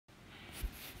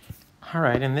All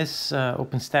right, in this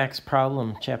OpenStax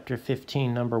problem, chapter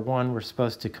 15, number 1, we're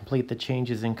supposed to complete the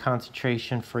changes in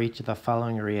concentration for each of the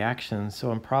following reactions.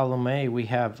 So in problem A, we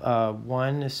have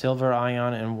one silver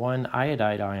ion and one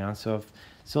iodide ion. So if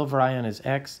silver ion is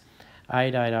X,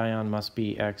 iodide ion must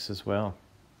be X as well.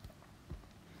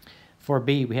 For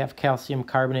B, we have calcium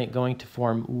carbonate going to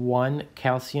form one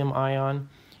calcium ion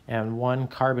and one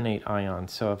carbonate ion.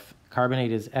 So if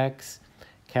carbonate is X,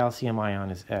 calcium ion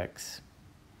is X.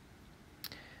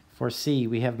 For C,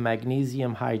 we have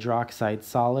magnesium hydroxide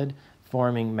solid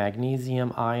forming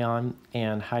magnesium ion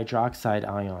and hydroxide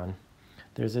ion.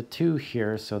 There's a 2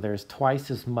 here, so there's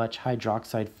twice as much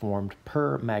hydroxide formed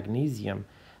per magnesium.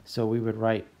 So we would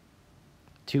write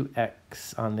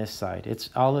 2x on this side.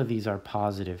 All of these are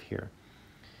positive here.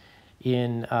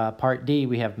 In part D,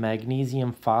 we have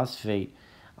magnesium phosphate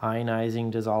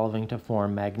ionizing, dissolving to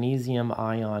form magnesium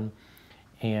ion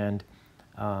and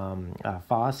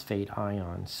phosphate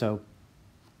ion. So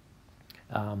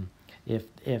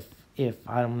if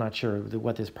I'm not sure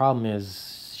what this problem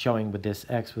is showing with this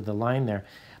X with the line there,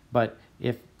 but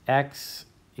if X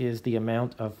is the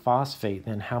amount of phosphate,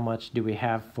 then how much do we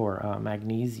have for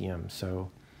magnesium? So,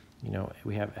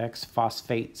 we have X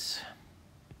phosphates,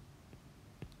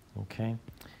 okay?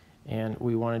 And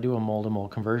we want to do a mole-to-mole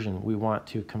conversion. We want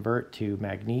to convert to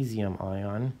magnesium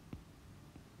ion.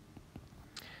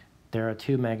 There are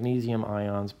 2 magnesium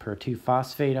ions per 2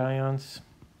 phosphate ions.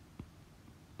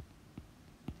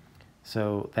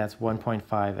 So that's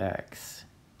 1.5x.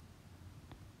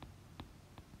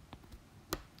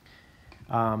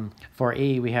 For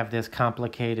E, we have this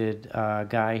complicated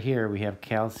guy here. We have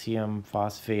calcium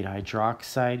phosphate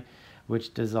hydroxide,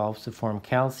 which dissolves to form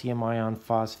calcium ion,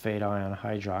 phosphate ion,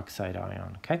 hydroxide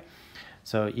ion. Okay,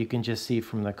 so you can just see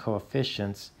from the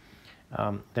coefficients,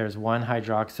 there's one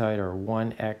hydroxide or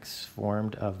 1x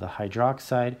formed of the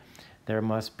hydroxide. There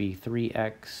must be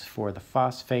 3x for the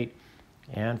phosphate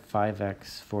and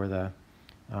 5x for the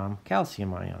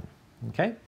calcium ion. Okay.